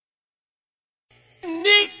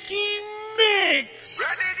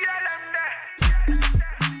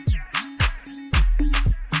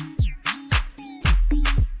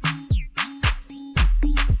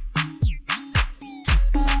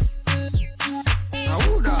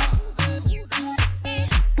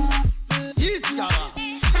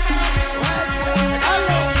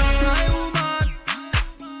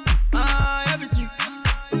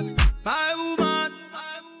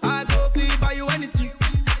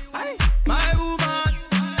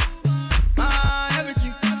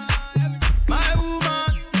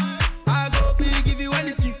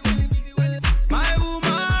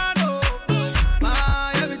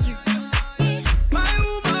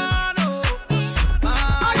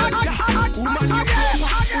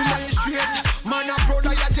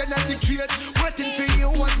straight. Waiting for you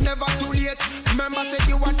was never too late. Remember, say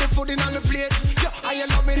you want the food in on the plate. Yeah, I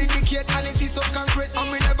love me indicate, and it is so concrete.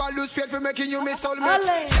 And we never lose faith for making you my soulmate.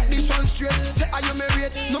 Get this one straight. Say, are you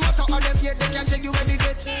married? No matter how them yet, they can take you any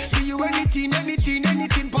date. Do you anything, anything,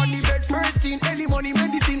 anything? Pon the bed, first thing, early money,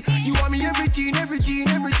 medicine. You want me everything, everything,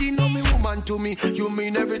 everything. No, me woman to me, you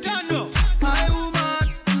mean everything. No, my woman.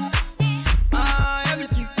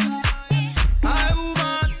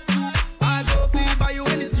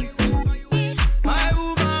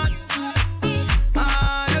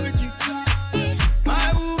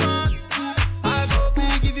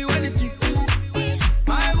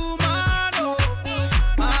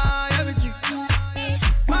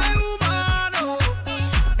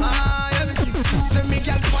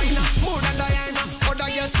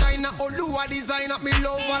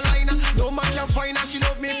 She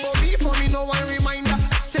love me, for me, no one reminder.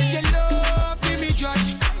 Say you love, give me joy.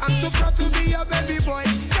 I'm so proud to be your baby boy.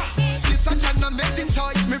 Yeah, you're such an amazing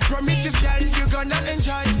toy. Me promise you, girl, you're gonna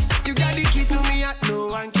enjoy. You got the key to me, and no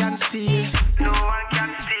one can steal. No one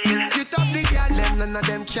can steal. You top the girl, them none of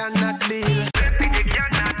them cannot deal. Baby, they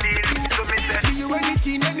cannot deal. So me say, do you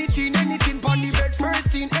anything, anything, anything? Pon the bed, first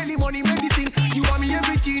thing, early money, medicine. You want me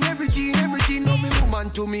everything, everything, everything. No, me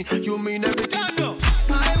woman to me, you mean everything. No,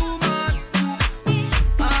 my woman.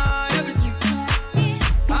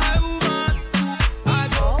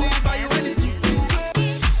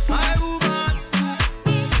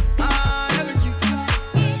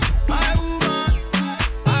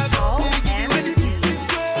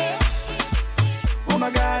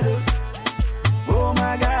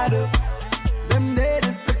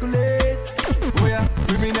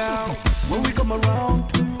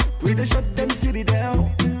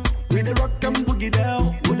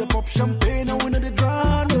 Champagne and we know the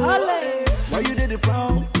drama. Why you did the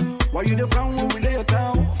frown? Why you the frown when we lay your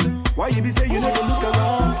town? Why you be say you never look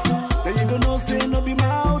around? Then you gonna say no be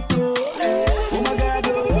mouth. Oh my God,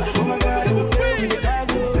 oh my God, oh say with the jazz,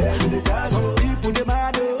 say with the jazz. Some people they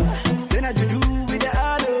mad, say na juju with the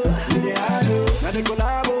ado, Now they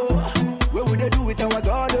collabo, what would they do with our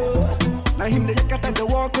God? Now him they cut at the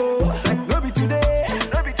walk, like no be today,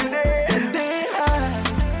 and they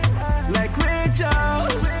high, like Ray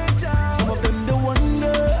Charles.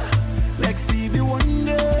 Like Stevie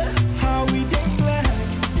Wonder, how we declare,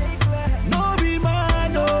 no be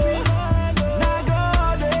man, no, na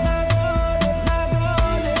God,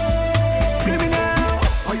 free me now,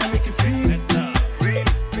 or you make it free,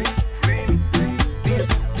 yes,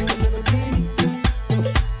 you never be,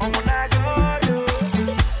 I'm na God,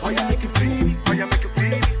 or you make it free, or you make it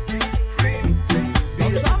free,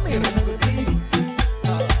 yes, you never be,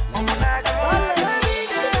 I'm na God.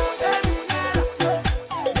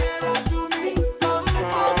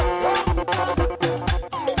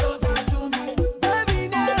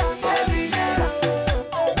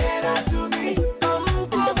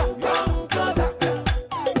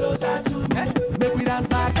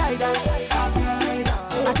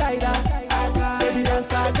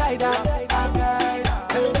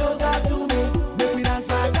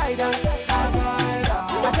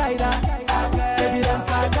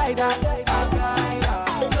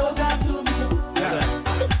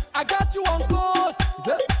 I got you on code,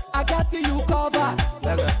 I got you covered.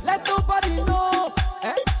 Let nobody know,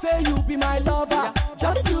 say you be my lover.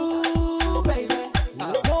 Just you, baby.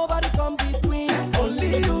 Nobody come between,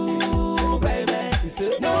 only you, baby.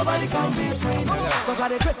 Nobody come between. Cause I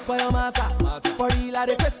the quits for your matter. For real, I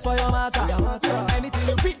the quits for your matter. Anything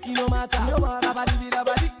you pick, you no matter. Nobody be the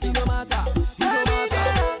body, you no matter.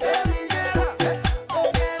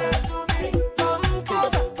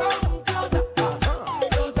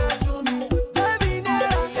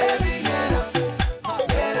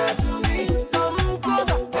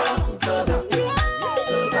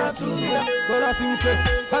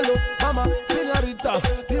 Hello, mama, señorita.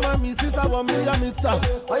 Dima mi sister, want me a mister.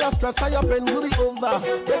 I have stress, I have pen, will be over.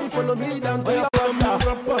 Baby, follow me down to your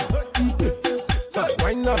rapper.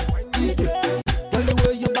 Why not? Tell the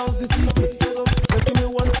way you bounce the CK. Making me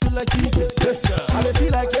want to like EK. I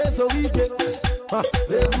feel like it's so weak.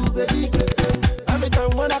 Baby. Every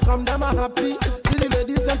time when I come down, I'm happy. See the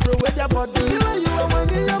ladies, them throw away their body. The way you are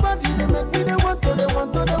winding your body, they make me, they want to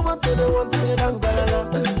dance, galala.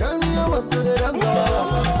 Tell me I want to dance,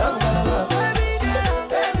 galala. Dance, galala.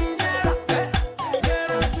 Baby, get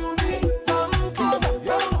on to me. Come closer,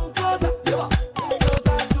 closer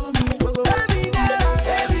to me. Baby,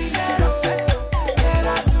 get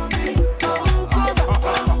on to me. Come closer,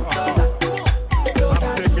 I'm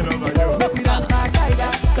taking over you. Make me dance, I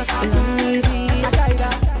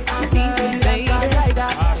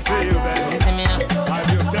see you, baby.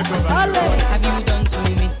 Have you done to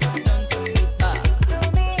me?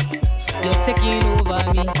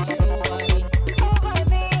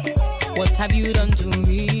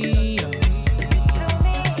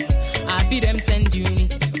 be them send you.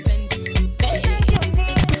 Hey.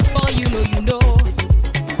 Boy, you know.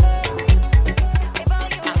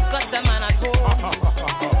 I've got a man at home.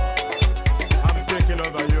 I'm taking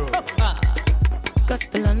over you.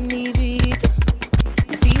 Gospel on the beat.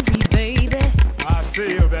 It's easy, baby. I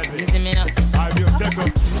see you, baby. Easy me now. I will take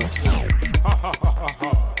up.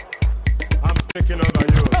 I'm taking over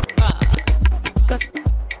you. Gospel.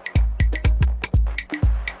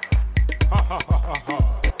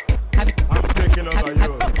 I'm taking over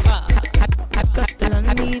you. Gospel on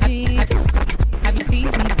the beat. Have you seen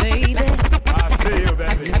me, baby? I see you,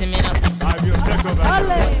 baby. Easy me now. I will take over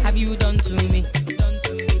you. What have you done to me?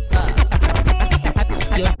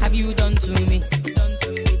 Have you done to me?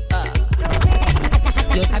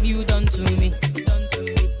 Have you done to me?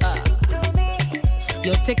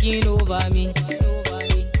 You're taking over me.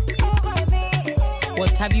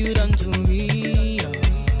 What have you done to me?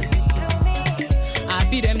 I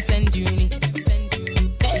be them send you.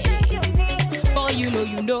 Hey. Boy, you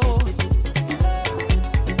know.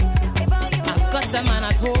 I've got a man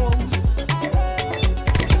at home.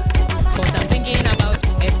 But I'm thinking about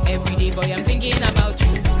you every day, boy. I'm thinking about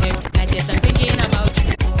you. Every night, yes, I'm thinking about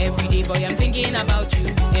you. Every day, boy, I'm thinking about you.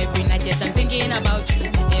 Every night, yes, I'm thinking about you.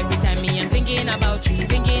 Every time me, I'm thinking about you.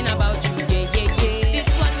 Thinking about you, yeah. This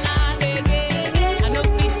one now, I know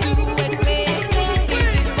fit to explain.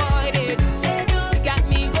 This boy they do got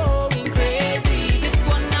me going crazy. This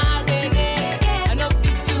one now, I know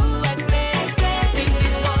fit to explain.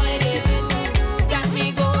 This boy they do got me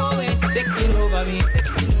going, taking over me.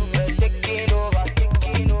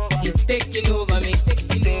 He's taking over me.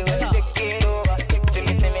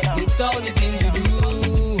 It's all the things you do.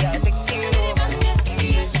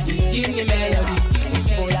 Give me melody.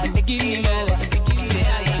 Give me melody.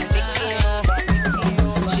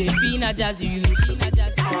 Shaping a jazz you.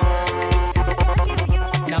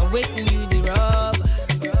 Now waiting you the rub.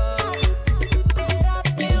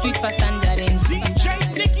 You sweet past tangerine. DJ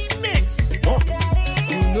Nickymix.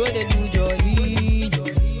 You know they do jolly.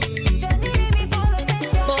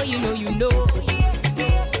 Boy, you know.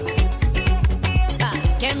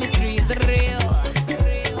 Chemistry is real.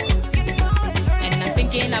 And I'm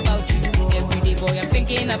thinking about you. Every day, boy, I'm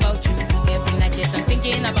thinking about you. Every night, yes, I'm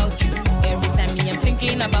thinking about you. Every time me, I'm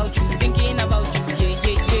thinking about you. Thinking about you, yeah.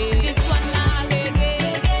 This one now,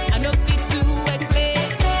 I know fit to explain.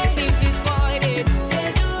 Think this boy they do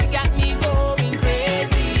got me going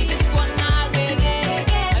crazy. This one now,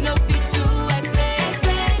 I know fit to explain.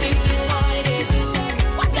 Think this boy they do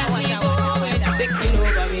watch out me going, taking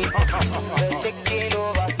over me.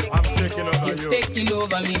 I'm taking over It's you. taking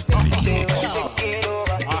over me.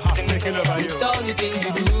 Taking over you. It's all the things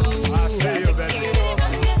you do. I see you, baby.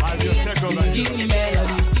 I will take over you. Give me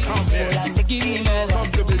melody. Come here. Give me melody. Come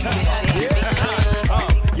to me.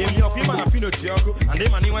 Give me your people and I feel no choco. And they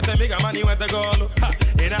money want to make a money want to go.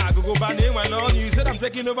 And I go back there when all you said I'm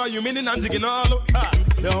taking over you, meaning I'm taking all.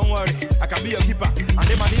 Don't worry, I can be your keeper. And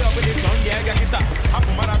they money up with the tongue, yeah, get it. Half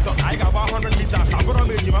a marathon, I got 100 meters. I'm gonna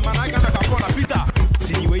make you, man, I got a couple of Peter.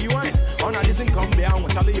 See where you wine. On a listen, come there, I'm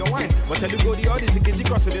tell you your wine. But tell you go the audience, you can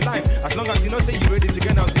cross the line. As long as you know, say you ready to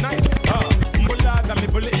get out tonight. Mbula, me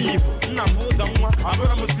believe. Not for someone, I'm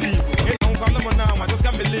gonna sleep. It don't come no more now, I just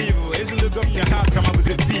can't believe. It's a look up your heart, come up with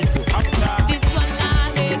a thief. This one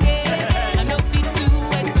now, I know fit to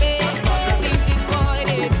explain. Think this boy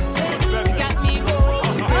they do got me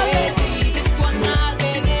going crazy. This one now,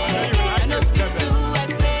 I know fit to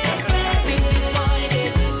explain. Think this boy they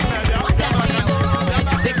do watch out me going,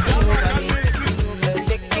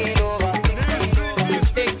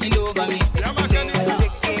 taking over me.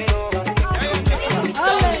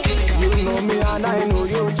 You know me and I know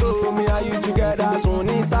you too. Me and you together,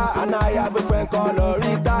 Sonita. And I have a friend called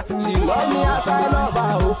Lorita. She love me as I love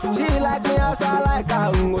her. Oh. She like me as I like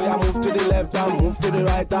her. Oh yeah, move to the left and move to the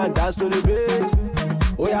right and dance to the beat.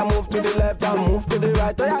 Oh yeah, move to the left and move to the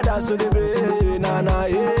right. Oh yeah, dance to the beat. Nah,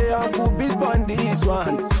 yeah, Uncle beat on this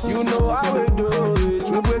one. You know how we do it.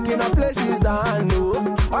 We breaking up places down, no.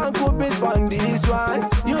 Uncle beat on this one.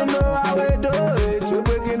 You know how we do it. We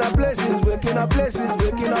breaking up places, breaking up places,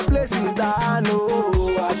 breaking up places down, no.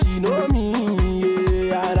 She know me,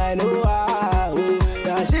 yeah, and I know her.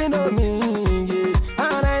 Yeah, she know me,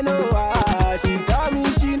 yeah, and I know her. She tell me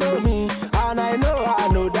she know me, and I know her,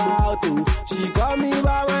 no doubt. Oh. She call me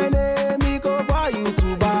by my name, me go buy you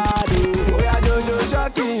to bad. Oh yeah, Jojo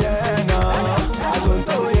shocking, yeah, nah.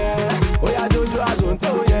 Azonto, yeah. Oh yeah, Jojo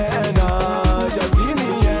Azonto, yeah, nah. Shocking,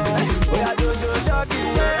 yeah. Oh yeah, Jojo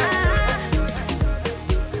shocking, yeah.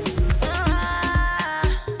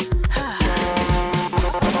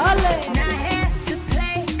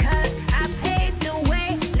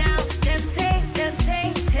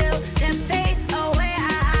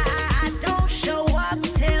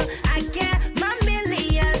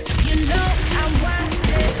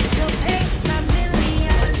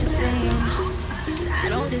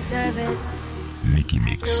 deserve it.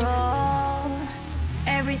 Nickymix.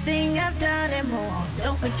 Everything I've done and more,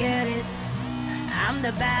 don't forget it. I'm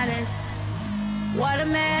the baddest. What a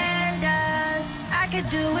man does, I could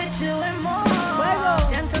do it too and more.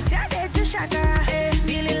 Them talks I did to shakara,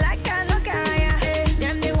 feeling like I know Karaya.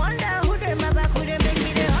 Them they wonder who they my back, who they make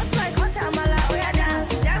me they hot like hot tamala. Oh yeah,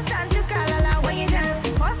 dance and to kalala when you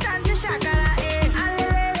dance. Horse and to shakara,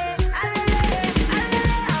 alele, alele,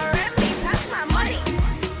 alele. Alright, me pass my money.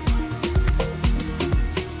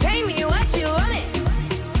 Pay me what you want it.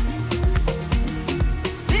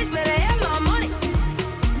 Bitch better have my money.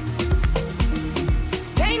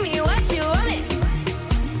 Pay me what you want it.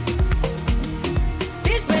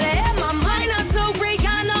 Bitch better have my money. Up to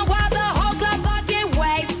Rihanna while the whole club fucking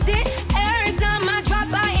wasted. Every time I drop,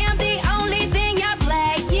 I am the only thing y'all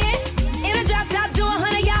playing. In a drop top, do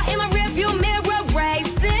 100 y'all in my rearview mirror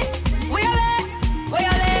racing. Where y'all at? Where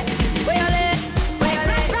y'all at? Where y'all at? Where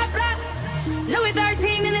y'all at? Drop, drop. Louis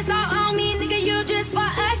 13 and it's all on me, nigga. You just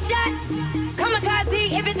bought a shot.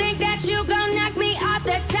 Kamikaze, if you think that you gon' knock me off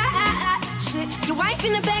the top. Shit, your wife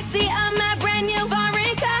in the backseat of my brand new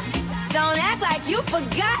foreign car. Don't act like you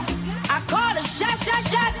forgot. I called a shot.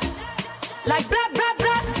 Like blah, blah,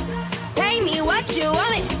 blah. Pay me what you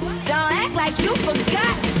want it. Don't act like you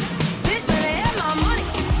forgot. Bitch better have my money.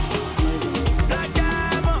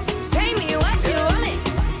 Pay me what you want it.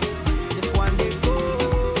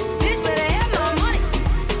 Bitch better have my money.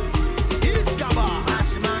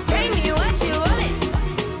 Pay me what you want it.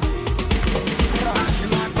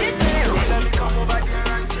 Bitch better have my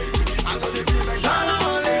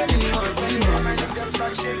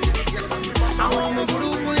I want my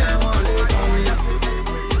guru, I want it.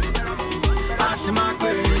 Ashima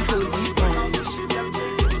queen, to T-Point.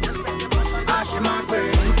 Ashima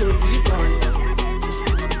queen, to T-Point.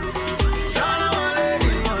 Shana want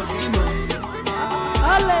lady, want T-Point.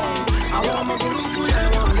 I want my guru, I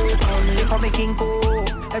want it. They call me King Cole.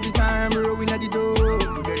 Every time we're rolling at the door.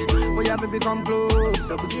 Oh yeah, baby, come close.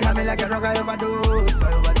 So put you have me like a drug, I overdose.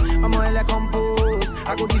 I'm all like compose.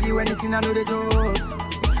 I go give you anything, I know the jokes.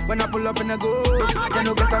 When I pull up in a ghost, you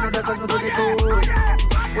know get another touch, but to the coast.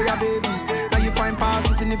 Oh yeah, baby, now you find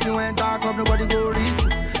passes, and if you ain't dark up, nobody go reach you.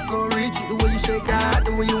 Go reach you, the way you shake that,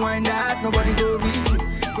 the way you wind that, nobody go beat you,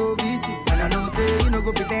 go beat you. And I know say, you know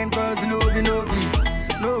go pretend, cause you know the novice.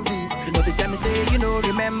 You know the time me say, you know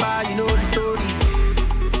remember, you know the story.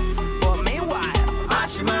 But meanwhile,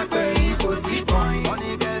 Ashima queen, put T-Point.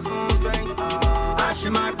 Money gets on swing.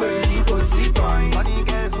 Ashima queen, put T-Point. Money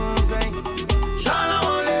gets on swing. Shana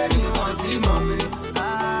won't let me want to mommy.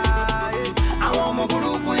 I want my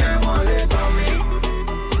guru, I want it on me.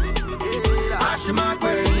 Ashima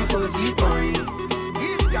queen, put T-Point.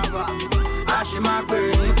 Ashima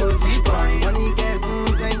queen, put T-Point. Money gets on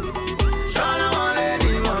swing. Shana won't let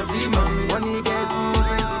me want to mommy. Money gets on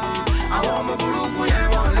swing. I want my guru, I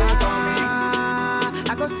want it on me.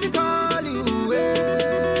 I go stick all you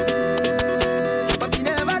but you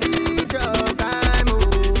never reach your time, oh.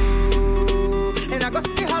 And I go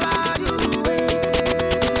stick all you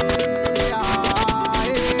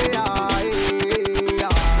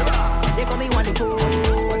They call me one to go.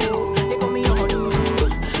 They call me Yomodu.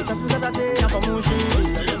 Just because I say I'm from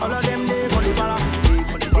Mushi. All of them they call the para.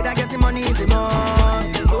 They say that getting money is a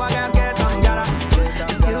must. So I guys get on yada.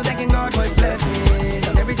 Still thanking God for his blessings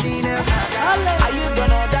and everything else. Are you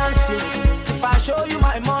gonna dance you if I show you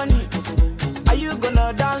my money? Are you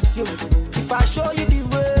gonna dance you if I show you the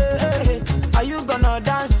way? Are you gonna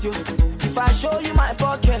dance you if I show you my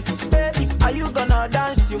pockets, baby? Are you gonna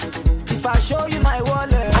dance you if I show you my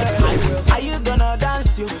wallet? Are you gonna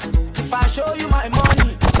dance you if I show you my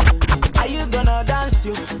money? Are you gonna dance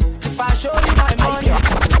you if I show you my money?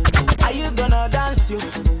 Are you gonna dance you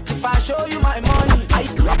if I show you my money? Are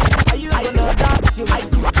you gonna dance you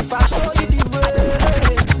if I show you the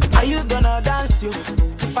way? Are you gonna dance you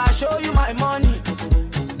if I show you my money?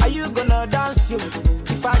 Are you gonna dance you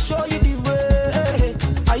if I show you the way?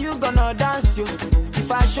 Are you gonna dance you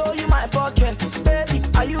if I show you my pockets, baby?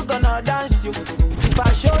 Are you gonna dance you if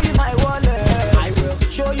I show you my wallet? I will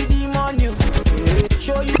show you the money,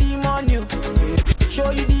 show you the money,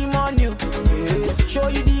 show you the money, show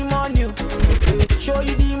you the money, show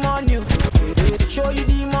you the money, show you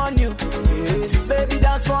the money. Baby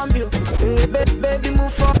dance for me, baby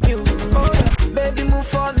move for me, oh yeah. Baby move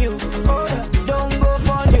for me, oh yeah. Don't go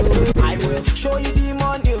for you. I will show you the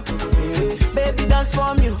money, baby dance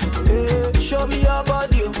for me, show me your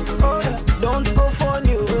body, oh yeah. Don't go for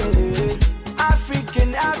you.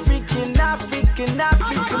 African, African, African,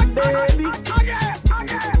 African.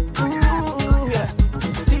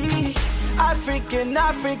 African,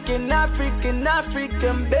 African, African,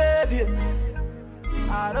 African, baby.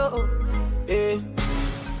 I know, yeah.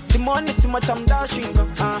 The money too much, I'm dashing.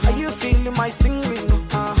 Are you feeling my singing?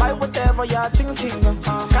 Buy whatever you're thinking.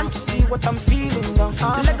 Can't you see what I'm feeling?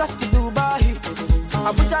 Lagos to Dubai,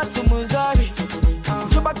 Abuja to Missouri,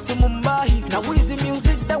 go back to Mumbai. Now who is the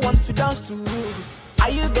music they want to dance to? Are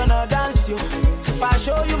you gonna dance, yo? If I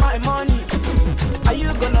show you my money, are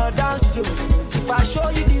you gonna dance, yo? If I show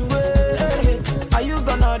you the way, are you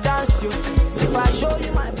gonna dance, yo? If I show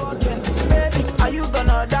you my pockets, baby, are you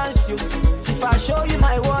gonna dance, yo? If I show you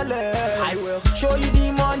my wallet, I will show you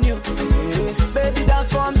the money, baby,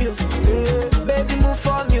 dance for me, baby, move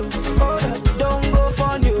for me, don't go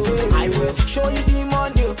for you. I will show you the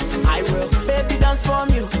money, I will, baby, dance for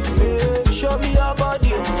me, show me your body,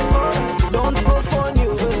 don't go for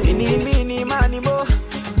you. Mini, money, mo,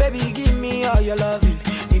 baby, give me all your loving.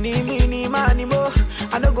 Mini, money, mo,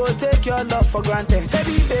 I no go take your love for granted.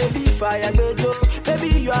 Baby, fire, go, baby,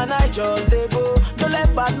 you and I just they go. Don't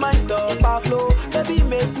let bad mind stop our flow. Baby,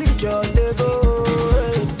 make me just they go.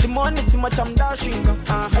 The money too much, I'm dashing.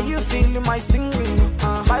 Are you feeling my singing?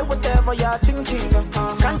 Buy whatever you're thinking.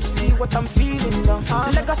 Can't you see what I'm feeling?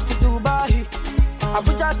 Lagos to Dubai,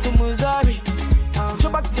 Abuja to Missouri, go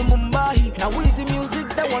back to Mumbai. Now who is the music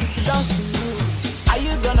they want to dance to? Are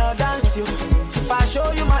you gonna dance, yo? If I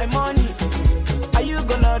show you my money, are you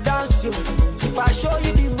gonna dance, yo? If I show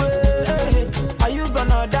you the way, are you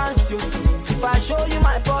gonna dance, yo? If I show you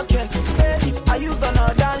my pockets, baby, are you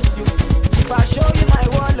gonna dance, yo? If I show you my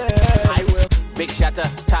wallet, I will. Big shatter,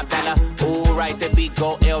 top dollar, ooh, right, the beat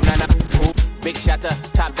go ill, nana. Ooh, big shatter,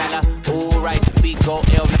 top dollar, ooh, right, the beat go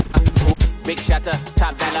ill, nana. Ooh, big shatter,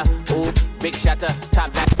 top dollar, ooh, big shatter,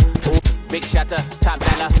 top dollar, ooh, big shatter, top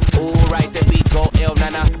dollar, ooh, right, the beat go ill,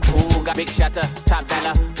 nana. Ooh, got big shatter, top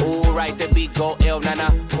dollar, ooh, right, the beat go ill, nana.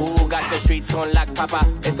 Ooh, got the streets on lock, papa.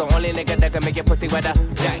 It's the only nigga that can make your pussy wetter.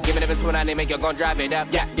 Yeah, give me the bitch when I make you gon' drive it up.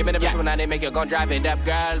 Yeah, give me the bitch when I make you gon' drive it up.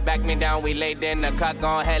 Girl, back me down, we laid in the cut,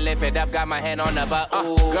 gon' head lift it up. Got my hand on the butt.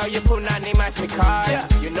 Ooh, girl, you put Nani match me card. Yeah.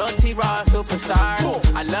 You know T-Raw superstar. Ooh.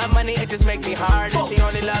 I love money, it just make me hard. And she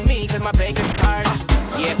only love me cause my bank is hard.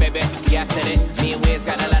 Yeah, baby, yeah, I said it. Me and Wiz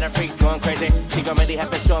got a lot of freaks going crazy. She gon' really have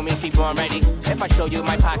to show me she born ready. If I show you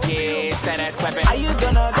my pockets, that ass clapping. Are you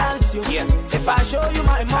gonna dance, yo? Yeah. If I show you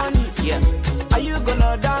my money, yeah. Are you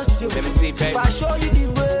gonna dance, yo? Let me see, baby. If I show you the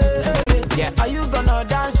way, yeah. Are you gonna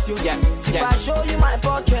dance, yo? Yeah. If I show you my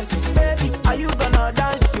pockets, baby, are you gonna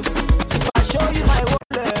dance, yo? If I show you my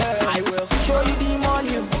wallet, I will show you the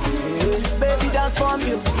money, baby, dance for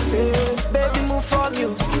me, baby, move for me,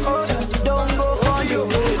 don't go for you.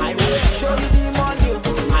 I will show you the money,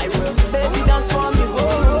 I will, baby, dance for me,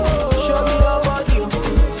 show me your body,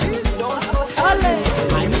 don't go for you.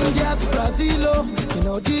 I'm India to Brazil, you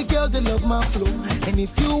know the girls they love my flow. And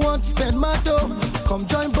if you want to spend my dough, come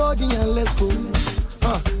join body and let's go.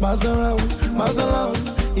 Miles around.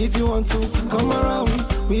 If you want to come around,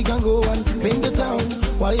 we can go and paint the town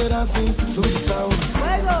while you're dancing to the sound.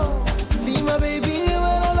 See my baby,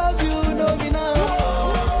 when I love you, know me now.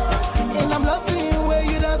 And I'm loving where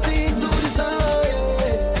you dancing to the sound.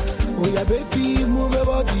 Yeah. Oh yeah, baby, move your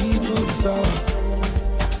body to the sound.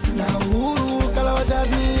 Now, ooh, Kalawaja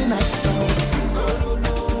me nice sound.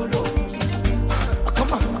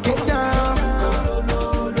 Come on, get down.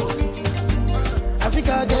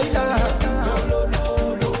 Africa, get down.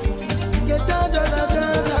 Get down, down.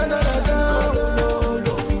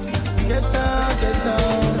 Get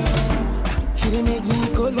down. She dey make me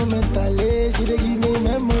colo mentally. She dey give me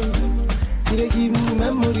memories. She dey give me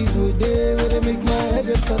memories with day where they make my head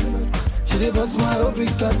scatter. She dey bust my whole brick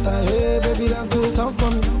cutter. Hey, baby, dance to the sound for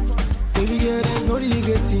me. Baby, girl, there's no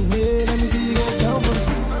regretting. Hey, let me see you get down for me.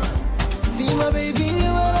 See my baby,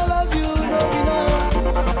 when I love you, know me now.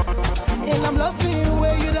 And I'm loving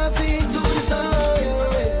where you dancing to the sound.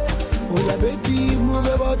 Yeah. Oh yeah, baby, move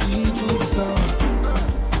your body to the sound.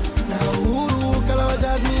 Now, ooh,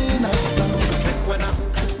 Kalawaja me nice sound.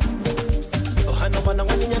 Oh, I know when I'm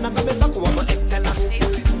winning, I'm coming back. I'm a ekala.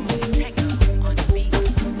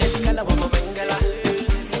 Eskala, I'm a mangala.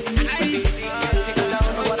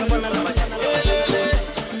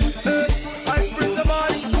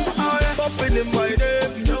 In my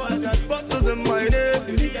name, you know I got bottles in my name.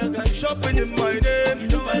 I got shopping in my name, you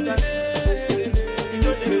know I got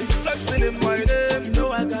flexing in my name, you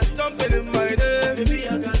know I got jumping in my name.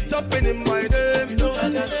 I got jumping in my name, you know I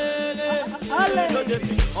got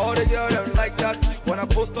all the girls them like that. When I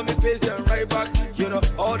post on my page, them right back. You know,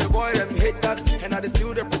 all the boys them hate that, and I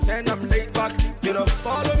still they pretend I'm laid back. You know,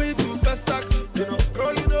 follow me to best stack. You know,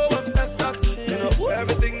 girl, you know I'm best at. You know,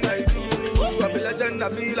 everything I do, I be legend, I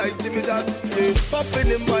be like Jimmy Jazz. Yeah.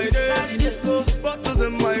 Popping in my day, bottles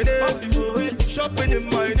in my day, shopping in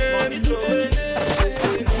my day,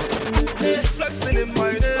 flexing in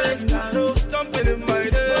my day, jumping in my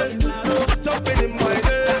day, jumping in my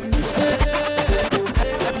day.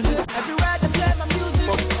 Everywhere they play my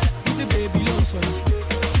music, it's a baby lotion.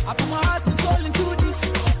 I put my heart and soul into this.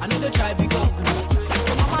 I know they try big up.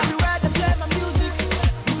 So mama, everywhere they play my music,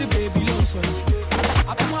 it's a baby lotion.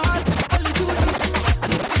 I put my heart and soul into this. I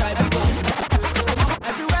know they try big up. So mama,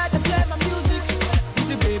 everywhere they play my music, it's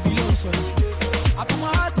a baby lotion. I put my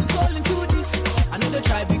heart and soul into this. I know they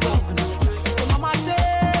try big up. So mama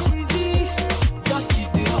say, Weezy, just keep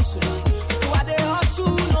the hustle. So I they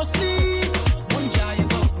hustle, no sleep. One jar you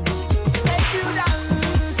go. Say you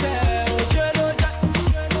dance, oh jello jack.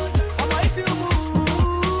 Mama if you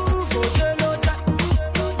move, oh jello jack.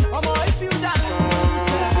 Mama if you dance,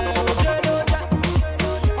 oh jello jack.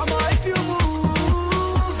 Mama if you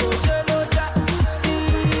move, oh jello jack.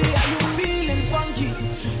 See, are you feeling funky?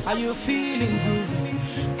 Are you feeling groovy?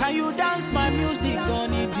 Can you dance my music,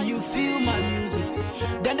 Gunny? Do you feel my music?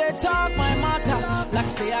 Then they talk my matter, like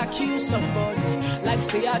say I kill somebody, like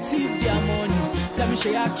say I thief their money. Tell me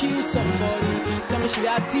say I kill somebody, tell me say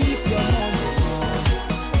I thief your money.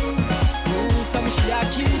 Ooh, tell me say I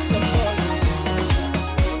kill somebody.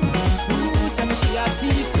 Ooh, tell me say I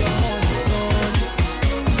thief your money.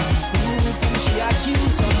 Ooh, tell me say I kill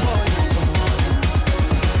somebody.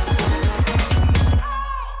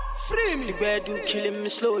 Free me, better killing me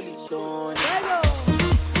slowly, son.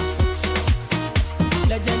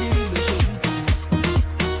 Legendary.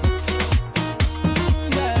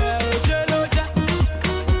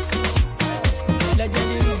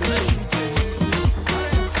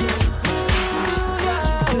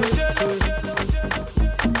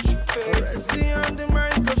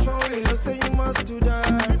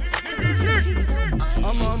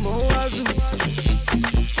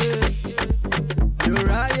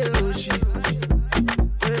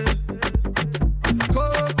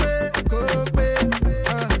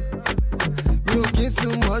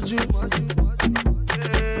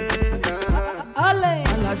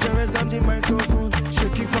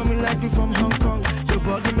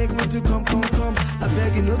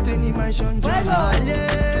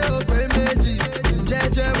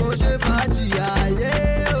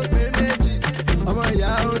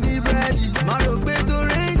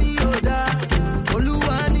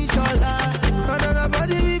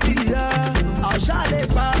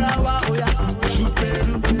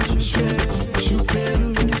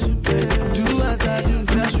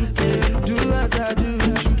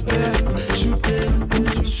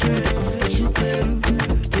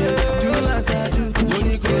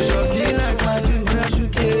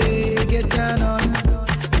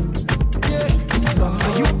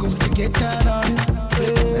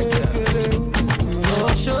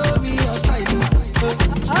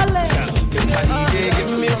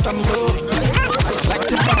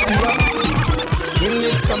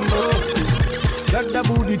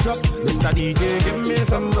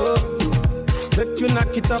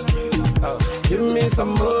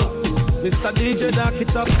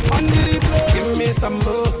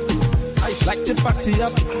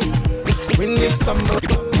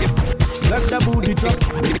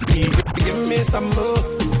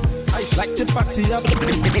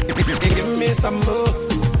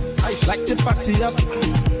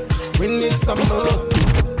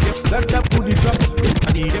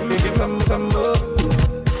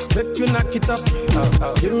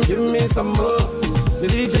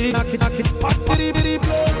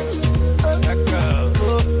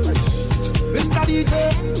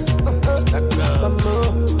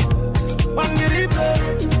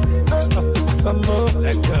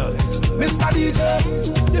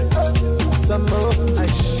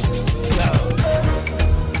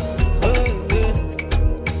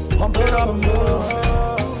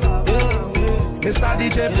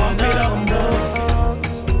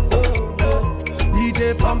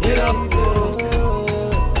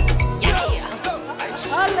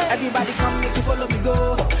 Everybody come, make you follow me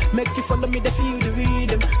go. Make you follow me, they feel the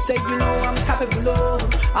rhythm. Say you know I'm capable of.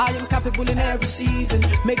 I am capable in every season.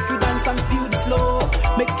 Make you dance and feel the flow.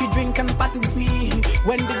 Make you drink and party with me.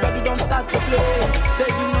 When the body don't start to play. Say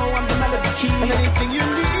you know I'm the melody key. And anything you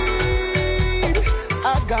need,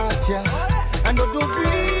 I got ya. And don't be,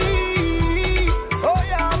 oh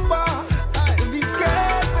yeah, don't be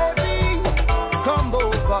scared, baby. Come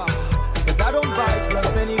over, 'cause I don't bite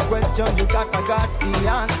plus any question. question you got, I got the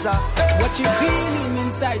answer. What you feeling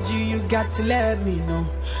inside you got to let me know.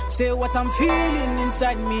 Say what I'm feeling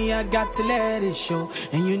inside me, I got to let it show.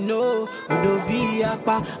 And you know, when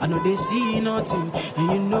I know they see nothing.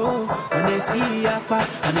 And you know, when they see Akpa,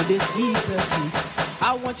 I know they see person.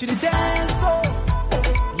 I want you to dance, go.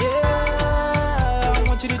 Yeah, I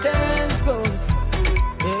want you to dance, go.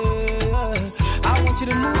 Yeah, I want you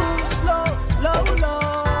to move slow, low, low,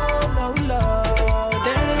 low, low.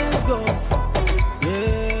 Dance, go.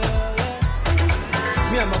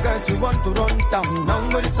 Me and my guys, we want to run down. Now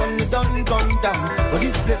when the sun is done, gone down. But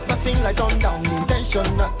this place, nothing like done down.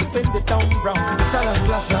 Intention not to paint the town brown. Salad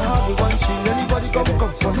glass, now how we want chill. Anybody come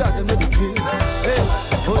from here, they make the drill. Hey,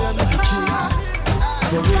 oh yeah, make the chill.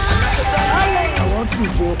 I want to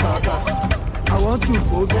go Papa. I want to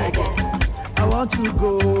go Gege. I want to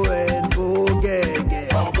go and go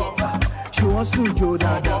Gege. She wants to go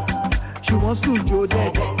Dada. She wants to go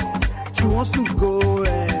Dede. She wants to go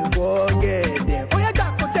and go Gege. Oh yeah,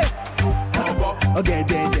 that go take. Okay,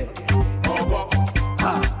 Dede.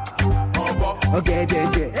 Okay,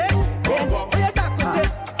 Dede. Yes. Oh yeah, that go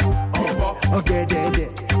take. Okay, Dede.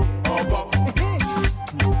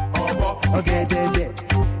 Okay, Dede.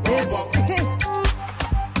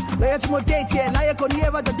 Let's more date here. Like on the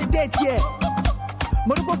ever the date here.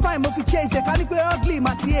 Mono fine, mo fi chase here. Can you go ugly,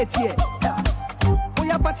 Matty here? Oh,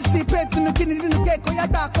 you participate in the killing in the cake. Oh, you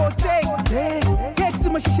dark or take. Cake to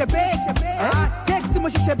my shisha bake. Cake to my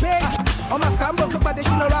shisha bake. Oh, my scambo, look at the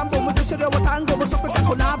shino rambo. Mo to show you what tango. Mo so quick to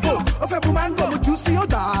colabo. Oh, febu mango. Mo juicy or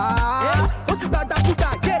da. What's about that?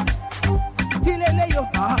 Yeah. Hilele yo.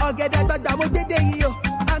 Oh, get that. Mo de yo.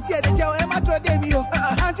 Auntie the jail, Emma Trodemio.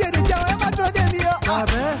 Auntie the jail, Emma Trodemio.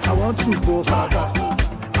 I want to go, Papa.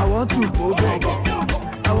 I want to go, Gege.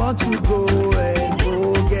 I want to go and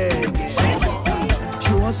go, Gege.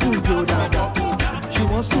 She wants to go, Dada. She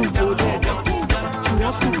wants to go, Dede. She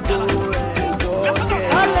wants to go and go, Gege.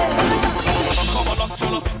 Come on up,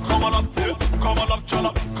 cholo. Come on up, here. Come on up,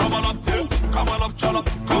 cholo. Come on up, here. Come on up, cholo.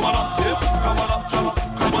 Come on up, here. Come on up, cholo.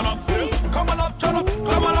 Come on up, here. Come on up, cholo.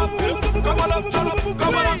 Come on up, here. Come on up, cholo.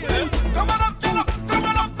 Come on up, here. Come on up, cholo. Come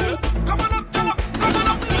on up, here. Come on up, cholo. Come on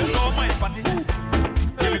up, here. Go my party.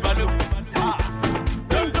 Give me baloo.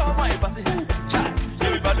 Don't go my party. Chai.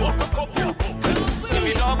 Give me baloo. Give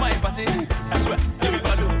me all my party. I swear. Give me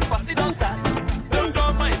baloo. Party don't start. Don't go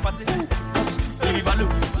my party. Cause give me baloo.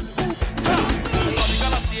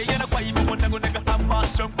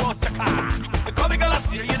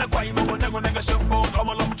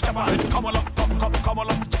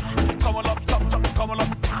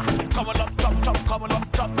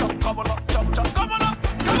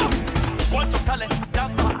 Want your talent,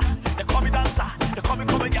 dancer. They call me dancer. They call me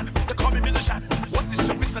comedian. They call me musician. What is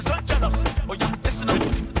your business? Don't jealous. Oh yeah, listen up.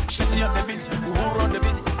 She see on the beat. Who run the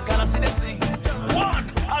beat? Gonna see they sing. 1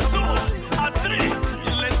 and 2 and 3.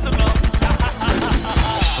 You listen up.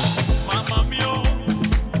 Mamma mio.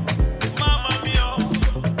 Mamma mio.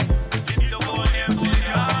 It's your boy MC.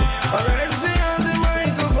 Alright, see on the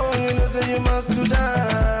microphone, you know say you must do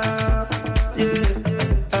that. Yeah.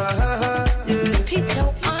 Yeah. Pito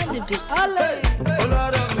on the beat. A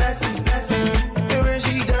lot of messy. The way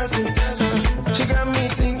she dancing. She got me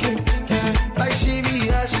thinking. Like she be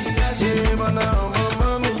yeah, but now my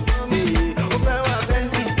mommy. Open my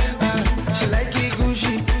Fendi. She like it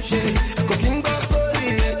Gucci. Cooking goes story.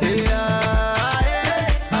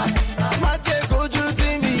 My check go to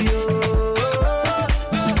me,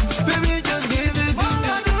 baby, just give it to me.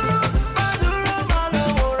 Maduro, malo,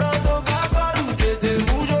 to Baba, tete,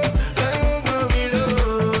 mujo, tengo bilo.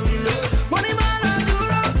 Money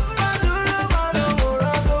Maduro, malo,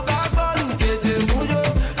 to Baba, tete, mujo,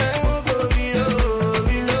 tengo bilo.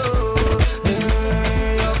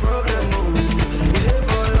 Your problem, it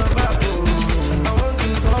for your back. I want to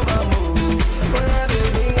solve a move. When I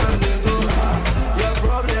bring and they go, your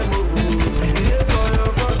problem, it for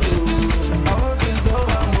your photo. I want to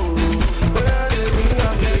solve a move. When I bring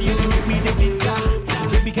and they You make me the ginger.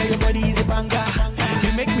 Baby girl, your body is a banger.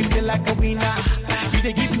 You make me feel like a winner. You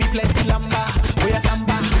they give me plenty lamba. Oh yeah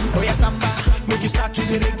samba. Make you start to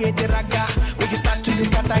the reggae, the raga. Make you start to the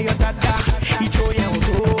scatter your dada. Icho ya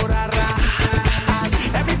otorara. As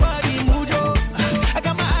everybody mujo, I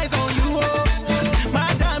got my eyes on you.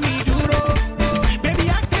 Madame Duro, baby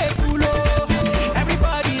I can't fool.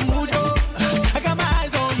 Everybody mujo, I got my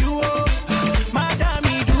eyes on you.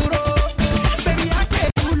 Madame Duro, baby I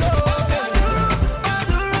can't fool.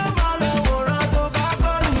 Maduro, malo, to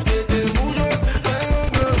Baba, tete, mujo,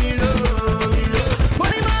 tengo bilo.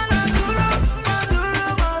 Money Maduro,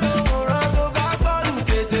 malo, to Baba,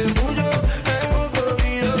 tete, mujo, tengo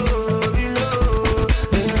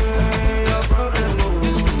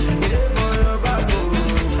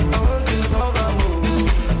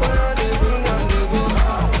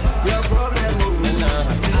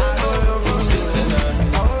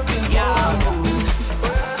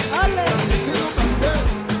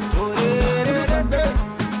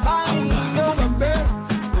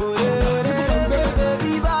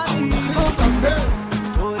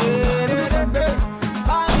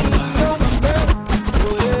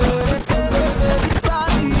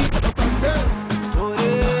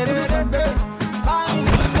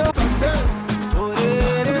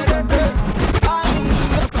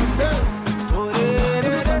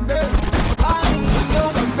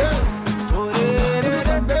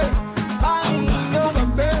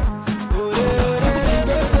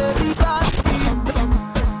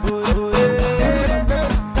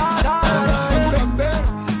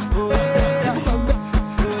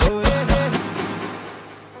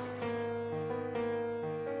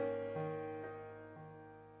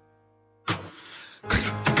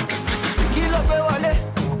gbé wọlé?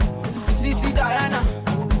 Sisi Diana.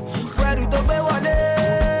 Pẹ̀lú tó gbé wọlé?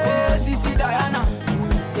 Oh, Sisi Diana.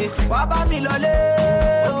 Wá bá mi lọlé?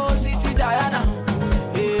 Oh, Sisi Diana.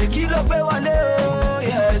 Kí ló gbé wọlé? Oh,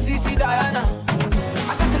 yeah, Sisi Diana.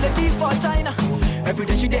 I got a lady for China. Every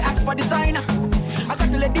day she dey ask for designer. I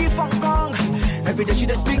got a lady from Kong. Every day she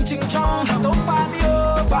dey speak ching chong. Don't buy me,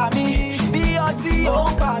 oh, buy me. B.O.T.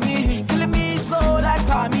 oh, buy me. Killing me slow like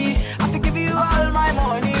buy me. I fi give you all my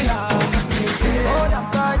money. Hold on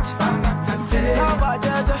tight. Love her,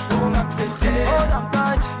 Jaja. Hold on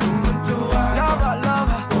tight. Love her,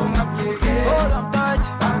 love her. Hold on tight.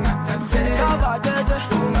 Love her, Jaja.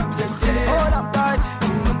 Hold on tight.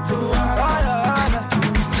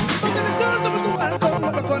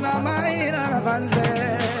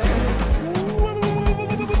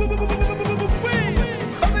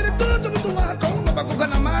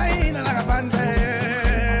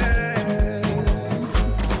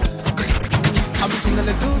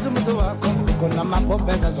 Kuna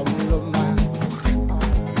mabombe za zomluma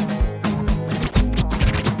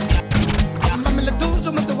Amamele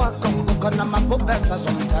tuzu mtu wako kuna mabombe za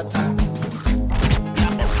zomtata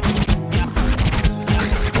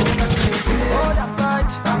Hold on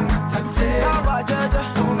tight. Love her, Jaja.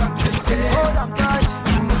 Hold on tight.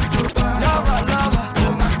 Love her, love her.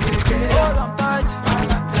 Hold on tight.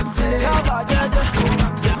 Love her, Jaja.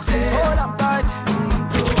 Hold on tight.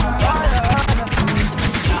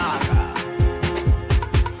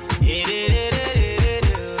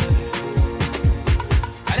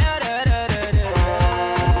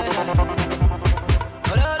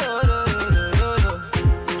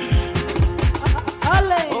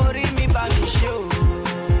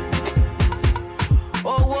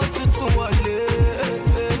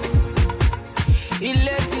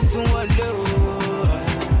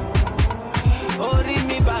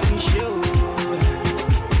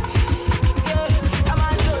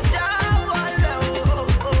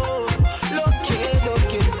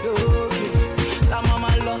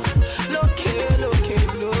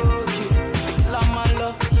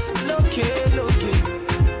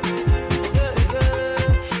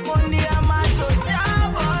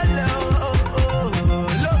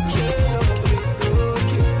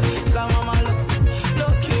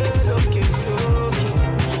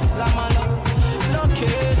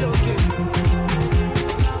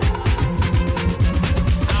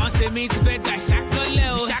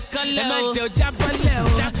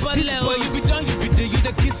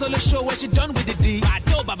 Solo show when she done with the D.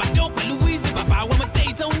 Baba dope, Louise, Baba, when my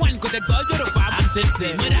date on one, could the girl do the Baba? I'm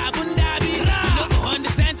tipsy, but I wouldn't be. You don't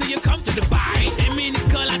understand till you come to the bar. I mean, the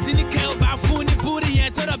girl, I didn't care about food, the booty,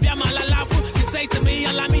 and told up, Yamala. She says to me,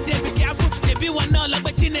 allow me to be careful. She be one all like,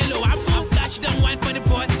 but she know I found that she don't want for the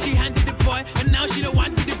boy. She handed the boy, and now she don't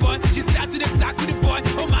want with the boy. She started to talk with the boy.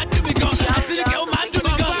 Oh, my, do me go. I didn't go, man, do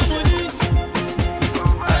me go.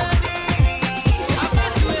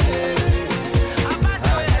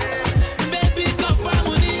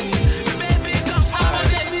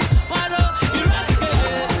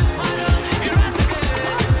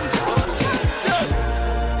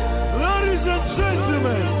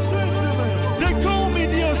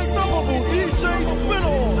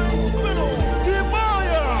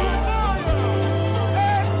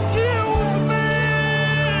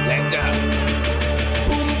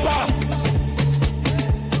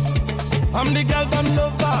 I'm the girl them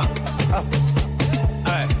lover.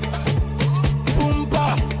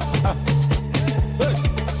 Boomba. Hey.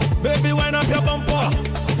 Baby, wind up your bumper.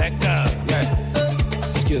 Like that. Yeah.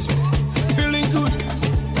 Excuse me. Feeling good.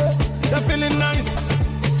 You're feeling nice.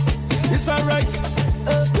 It's alright.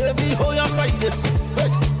 Baby, hold your side. Hey.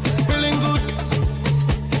 Feeling good.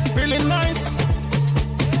 Feeling nice.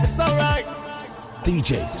 It's alright.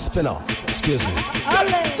 DJ, spin off. Excuse me.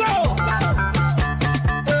 Go!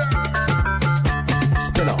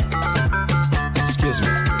 Spin off. Excuse me.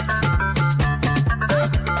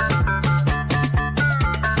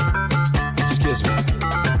 Excuse me.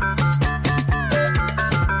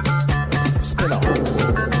 Spin off.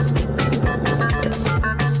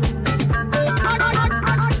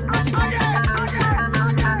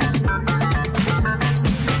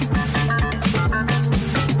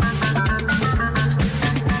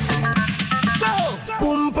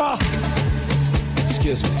 Boomba.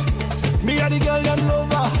 Excuse me. Me and the girl them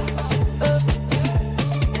lover.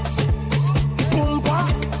 Boomba.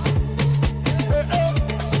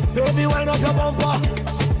 Baby, wind up your bumper.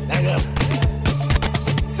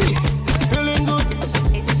 See, feeling good.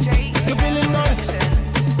 You feeling nice.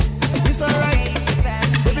 It's alright.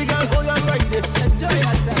 Baby girl, hold your side.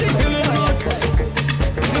 See, feeling good.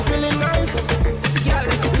 You feeling nice.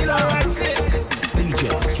 It's alright. DJ.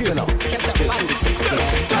 you know.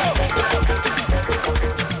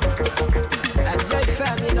 And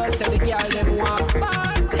J-Fam, you know, say the girl them want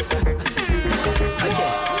bad.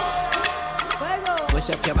 Okay. Push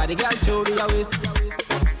up your body, girl, show me your waist.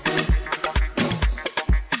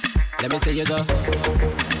 Let me see you go.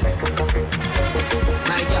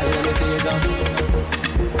 My girl, let me see you go.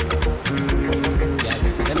 Girl,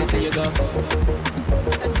 let me see you go.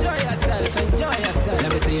 Enjoy yourself, enjoy yourself.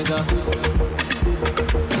 Let me see you go.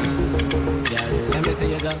 Girl, let me see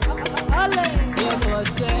you go. You know,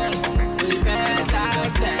 say, we bad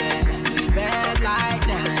like that, we bad like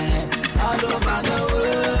that. All over the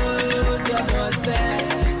world, you know, say,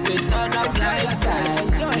 we turn up like that.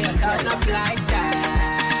 Enjoy yourself, turn up like that.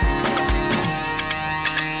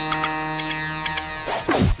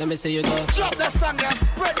 Let me see you go. Drop that song and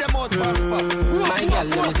spread them out, Pastor. My girl,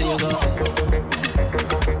 let me see you go.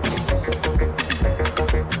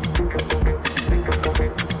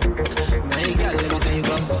 My girl, let me see you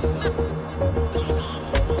go.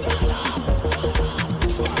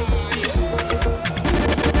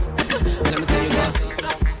 Let me see you go.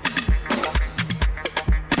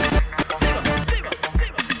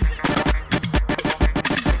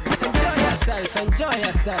 Enjoy yourself, enjoy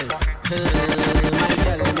yourself. My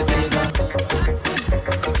girl, let me see you go.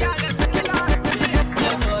 Girl, let me still on shit.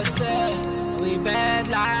 You know, say, we bad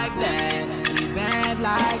like that, we bad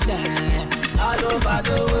like that. All over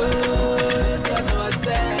the world, you know,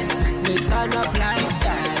 say, we turn up like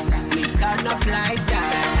that, we turn up like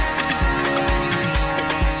that.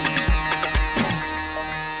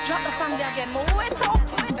 Drop the song there again, move it up.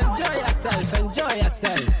 Enjoy yourself, enjoy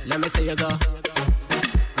yourself. Let me see you go.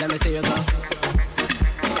 Let me see you go.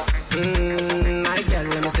 My girl,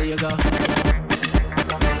 let me see you go.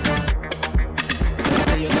 Let me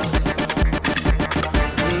see you go.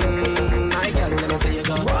 My girl, let me see you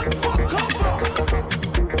go. Run for cover.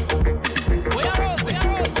 We are Rose, we are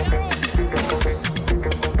Rose, we are Rose.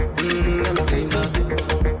 Let me see you go.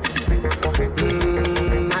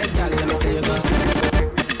 My girl, let me see you go.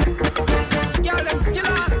 Girl, them skill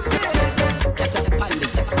on cheese. Catch up on the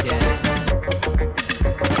chips, yeah.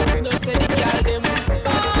 You know, say the girl them.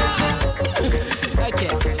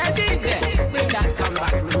 Okay, hey DJ.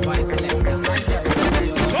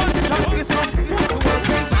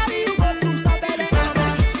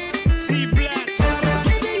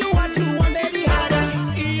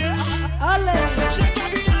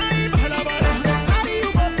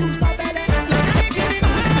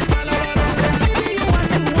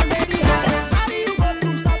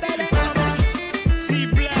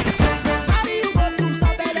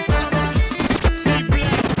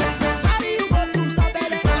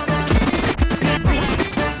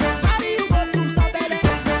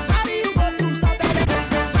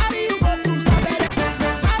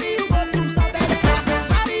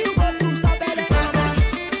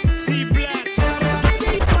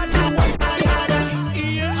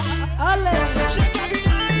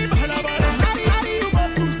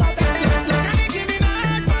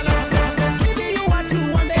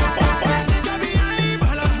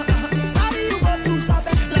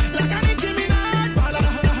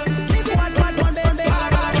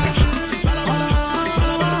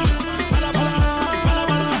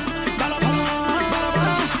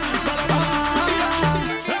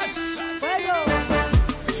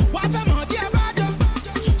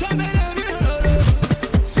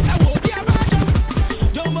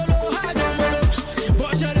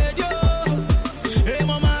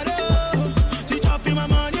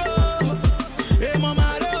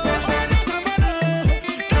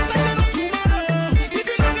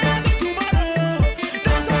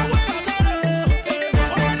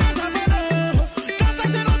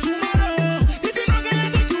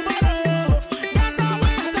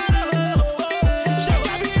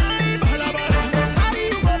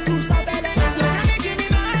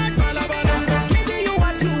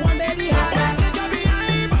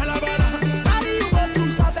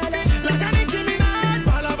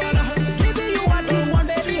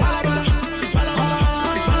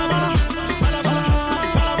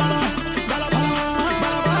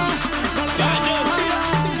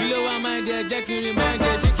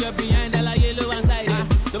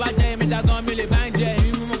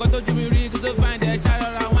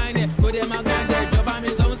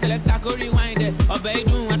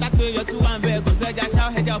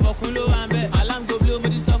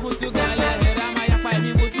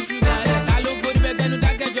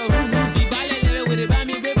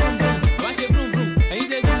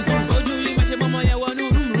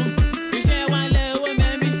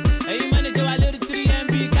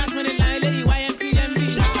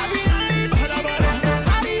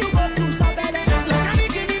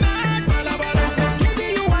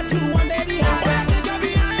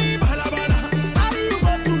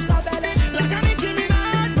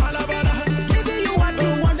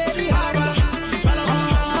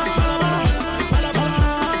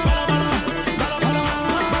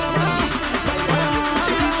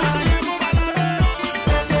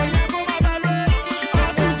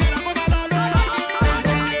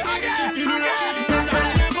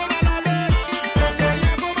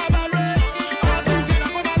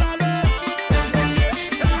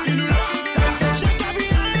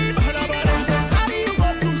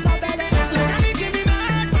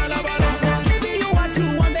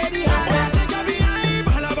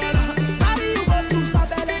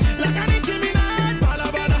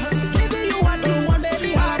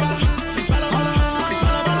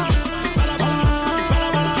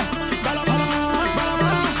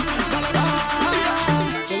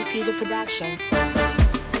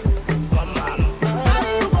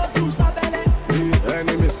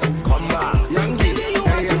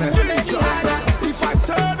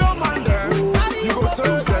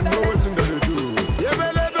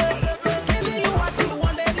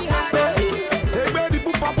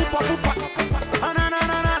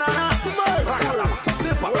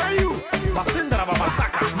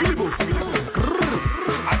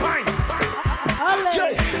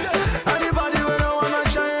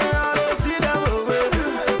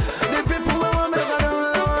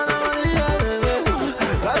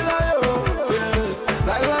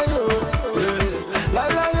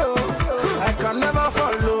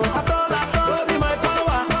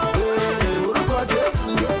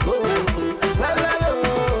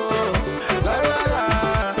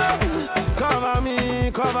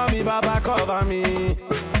 me, Baba, cover me.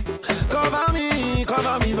 Cover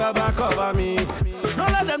me, Baba, cover me.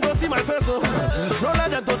 Don't let them to see my face, oh. Don't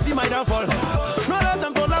let them to see my downfall. Don't let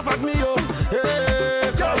them to laugh at me, oh.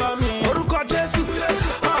 Hey, cover me. Oruko Jesu,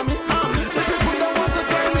 Ami. The people don't want to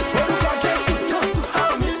tell me. Oruko Jesu,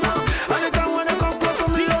 Ami. Anytime when they come close to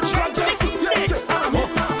me, Oruko Jesu, Ami.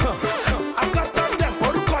 I've got them.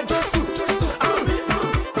 Oruko Jesu, Ami.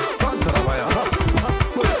 Santa Rabaya.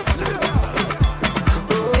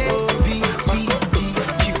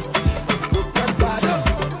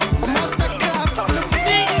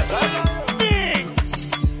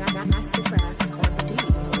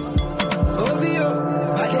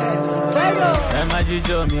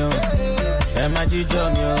 Jíjọ mi o, ẹ má jíjọ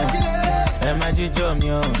mi o, ẹ má jíjọ mi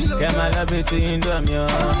o, kẹ má lábẹ́ tí ń dọ̀ mi o,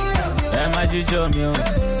 ẹ má jíjọ mi o,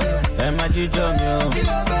 ẹ má jíjọ mi o,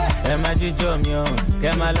 ẹ má jíjọ mi o,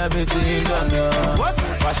 kẹ má lábẹ́ tí ń dọ̀ mi o,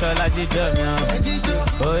 Fàṣọlá jíjọ mi o,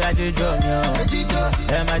 Óyá jíjọ mi o,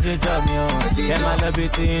 ẹ má jíjọ mi o, kẹ má lábẹ́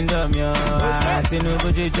tí ń dọ̀ mi o, Tinubu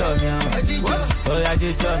jíjọ mi o, Óyá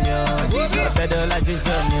jíjọ mi o, Ọ̀tẹ́dọ́lá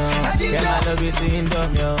jíjọ mi o, kẹ má lábẹ́ tí ń dọ̀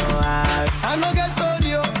mi o. I no get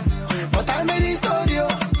studio, but I made it studio.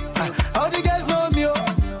 All the guys know me, oh.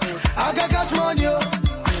 I got cash money, oh.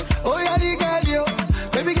 Oh yeah, the girl, yo.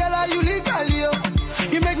 Baby girl, are you legal, yo?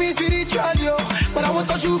 You make me spiritual, yo. But I won't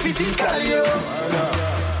touch you physically, yo.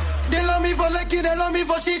 They love me for lucky, they love me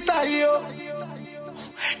for shit, yo.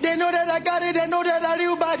 They know that I got it, they know that I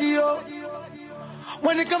real body, yo.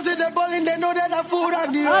 When it comes to the bowling, they know that I fool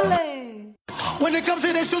around, yo. When it comes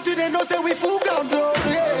to the shooting, they know say we full ground, bro.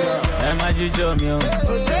 Yeah. Ẹ má jíjọ mi o,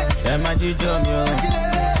 ẹ má jíjọ mi o,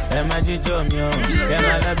 ẹ má jíjọ mi o, kẹ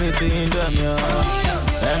má lábẹ́ tí ń dọ̀ mi o.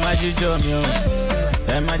 Ẹ má jíjọ mi o,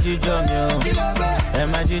 ẹ má jíjọ mi o, ẹ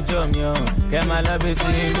má jíjọ mi o, kẹ má lábẹ́ tí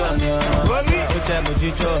ń dọ̀ mi o. Ó jẹ́ mo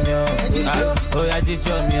jíjọ mi o, Óyá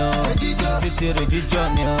jíjọ mi o, títí rè jíjọ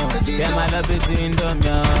mi o, kẹ má lábẹ́ tí ń dọ̀ mi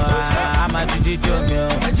o. Amadu jíjọ mi o,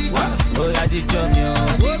 Óyá jíjọ mi o,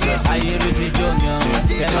 ayé rè jíjọ mi o,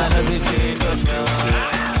 kẹ má lábẹ́ tí ń dọ̀ mi o.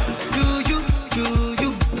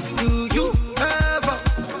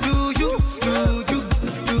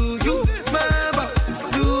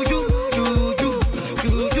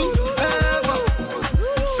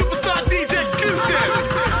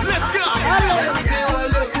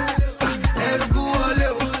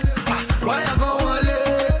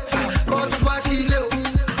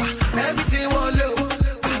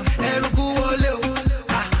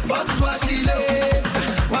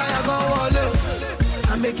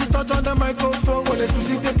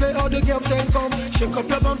 Shake up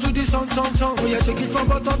your bum to the song. Oh yeah, shake it from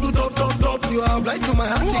bottom to top. You are obliged to my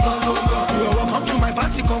heart, come. You are welcome to my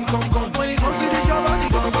party, come. When it comes to this, your body,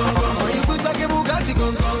 come. When you put like a Bugatti,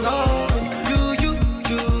 come. Do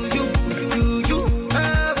you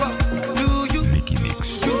ever? Do you?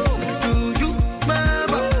 Nickymix. Do you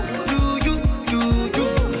ever? Do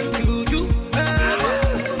you ever?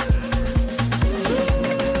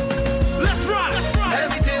 Let's rock.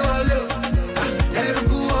 Everything will live.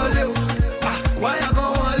 Everything will live. Why I go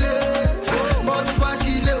on live? But why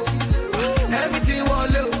she live? Everything will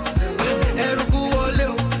live. Everything will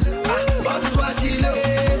live. But why she live?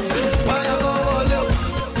 Why I go on live?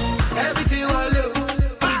 Everything will live.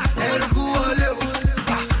 Everything will live.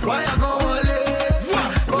 Why I go on live?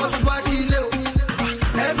 But why she live?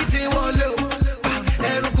 Everything will live.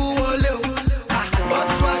 Everything will live. But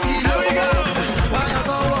why she live? Why I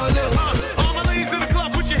go on live? All my ladies in the club,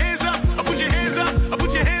 put your hands up. Put your hands up.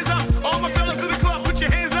 Put your hands up. All my fellas in the club, put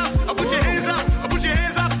your hands up. Put your hands up. Put your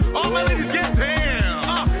hands up. All my ladies get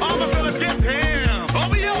down. All my fellas get down.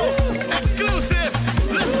 OBO, exclusive.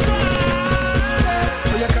 Let's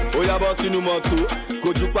ride. Oya bọ́ sínú mọ́tò,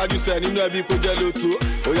 kojú pájú sẹ́ nínú ẹbí kó jẹ́ lóto.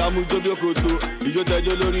 Oya mú jóbi òkòtò, ìjó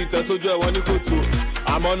tẹjọ́ lórí ìtẹ́sójú ẹ̀wọ̀n ní kòtò.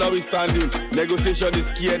 Àmọ́ now we standing, negotiation is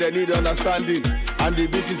key and they need understanding. And the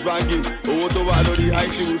beat is banging, owó tó wà lórí high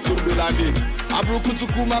sea will soon be landing.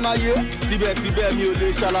 Aburukutuku máma yé, síbẹ̀síbẹ̀ mi ò lè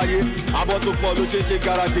ṣàlàyé. Abọ́ tó pọ̀ ló ṣe é ṣe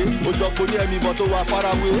garaje, òjọ̀pọ̀ ní ẹ̀mí bọ̀ tó wà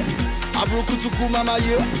farawé. Aburukutuku máma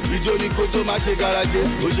yé, ìjó ni kojú má ṣe garaje.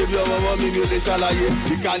 Ó ṣe bí ọmọ mi ò lè ṣàlàyé.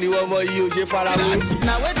 Ìkànnì ọmọ yìí ò ṣe farawé.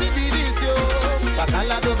 Now what it be this yo?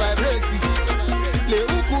 Bacala to vibrate. Le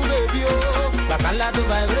uku baby oh, bacala to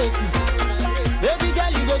vibrate. Baby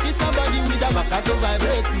girl you go kiss somebody with a bacala to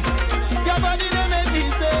vibrate. Your body don't make me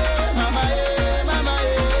say, mama eh.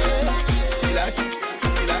 Skilash,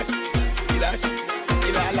 skilash, skilash,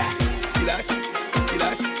 skilala, skilash,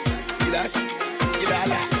 skilash, skilash,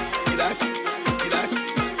 skilala, skilash, skilash,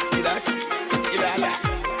 skilash, skilala.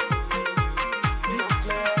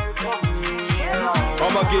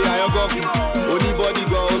 Ọmọge ayọ́gọ́kù, oníbọ́dí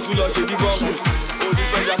gan, ó tún lọ ṣe bí bọ́ọ̀kù.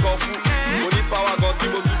 Onífẹ́jà kan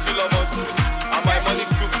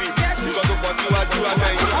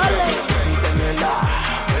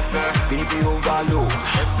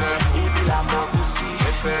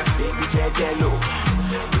Baby Jejelo,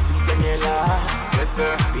 Petit Daniela, yes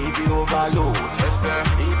sir. Baby overload, yes sir.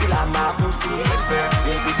 Baby la ma pussy, yes sir.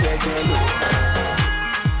 Baby Jejelo.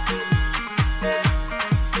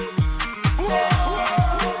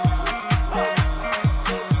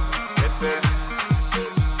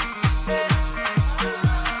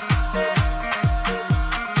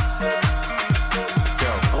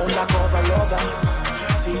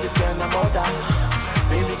 See this girl, I'm older.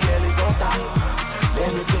 Baby girl is older.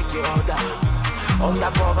 Let me take your order.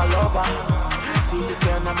 Undercover lover. See this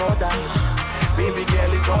girl, I'm older. Baby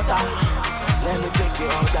girl is older. Let me take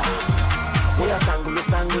your order. Oya sangulu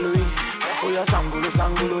sangulu, oya sangulu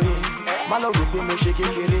sangulu. Malo rupi mo shake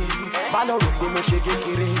kiri, malo rupi mo shake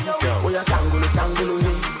kiri. Oya sangulu sangulu,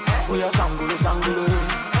 oya sangulu sangulu.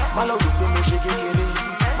 Malo rupi mo shake kiri,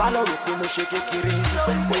 malo rupi mo shake kiri.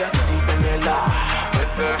 Oya siti Daniela.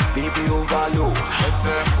 Baby overload, yes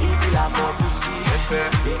sir. Baby la ma pussy, yes sir.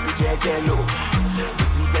 Baby Jejelo,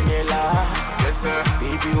 Petit Daniela, yes sir.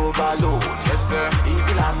 Baby overload, yes sir.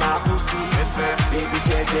 Baby la ma pussy, yes sir. Baby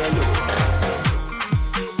Jejelo.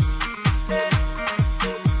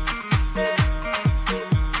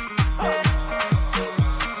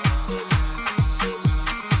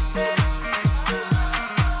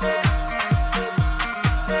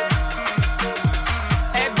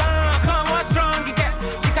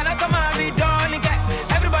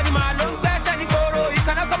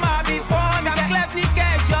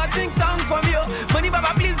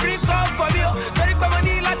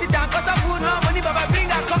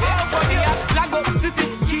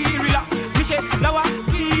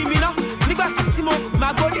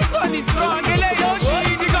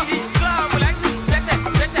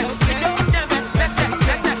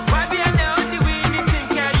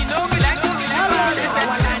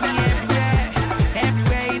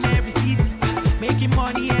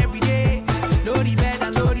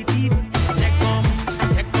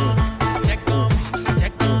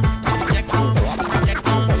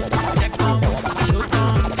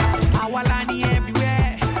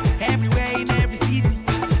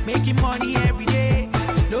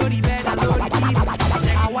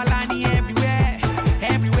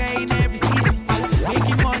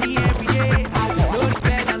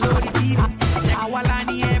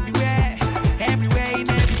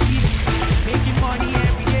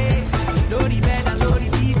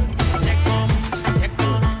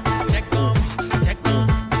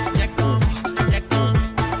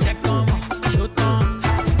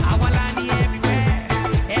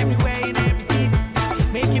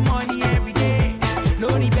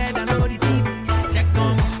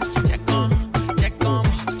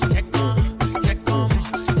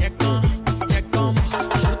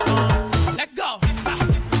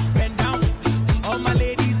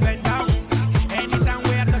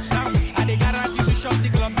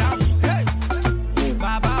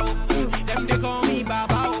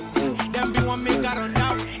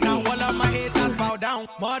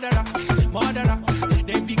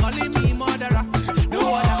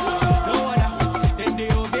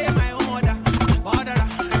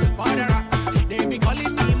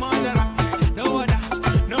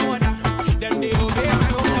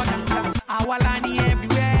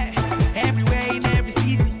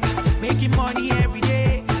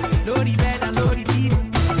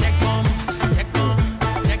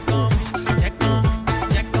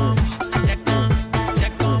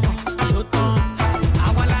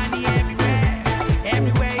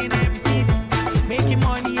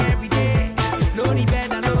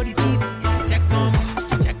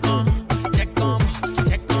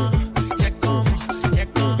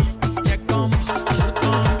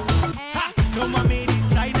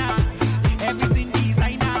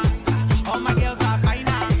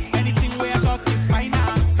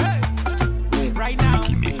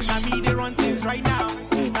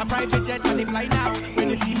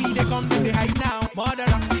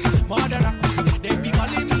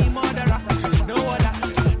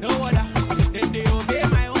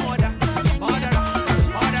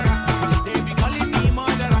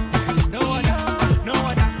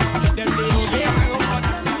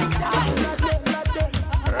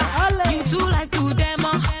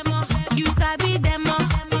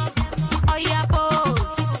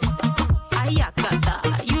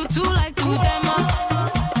 You too like to demo.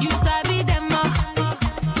 You sabi demo.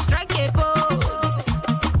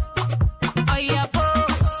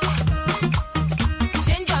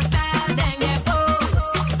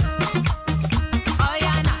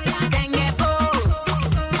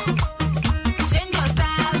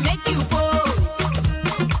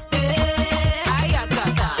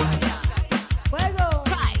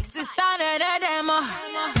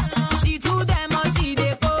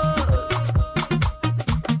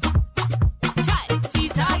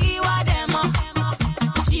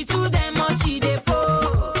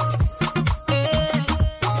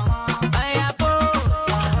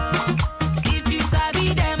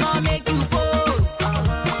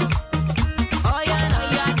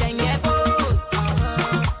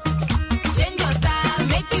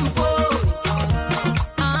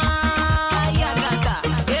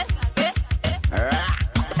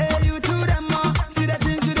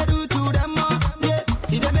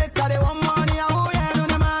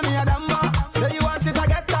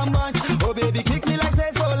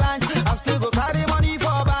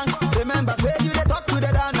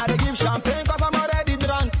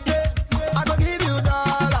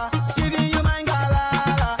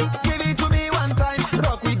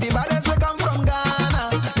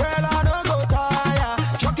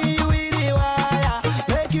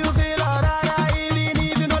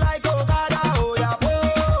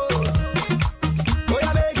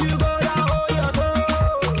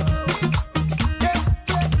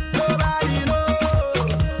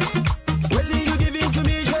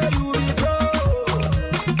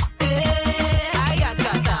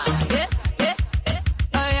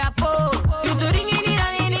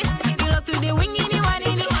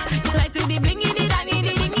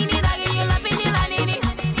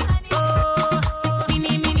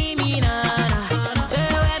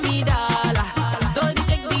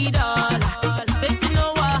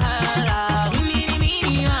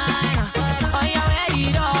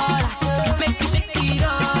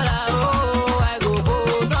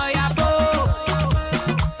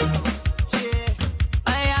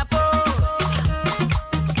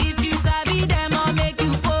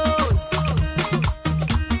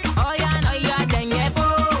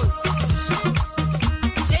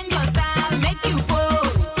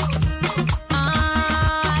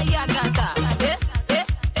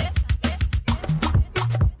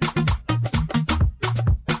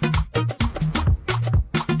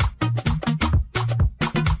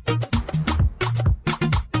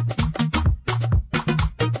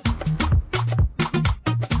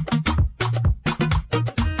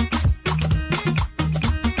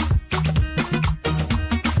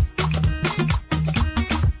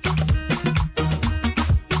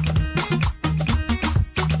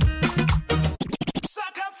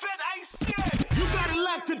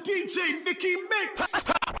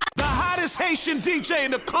 Haitian DJ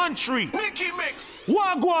in the country. Nickymix.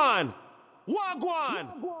 Wagwan. Wagwan.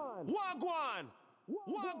 Wagwan.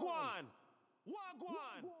 Wagwan.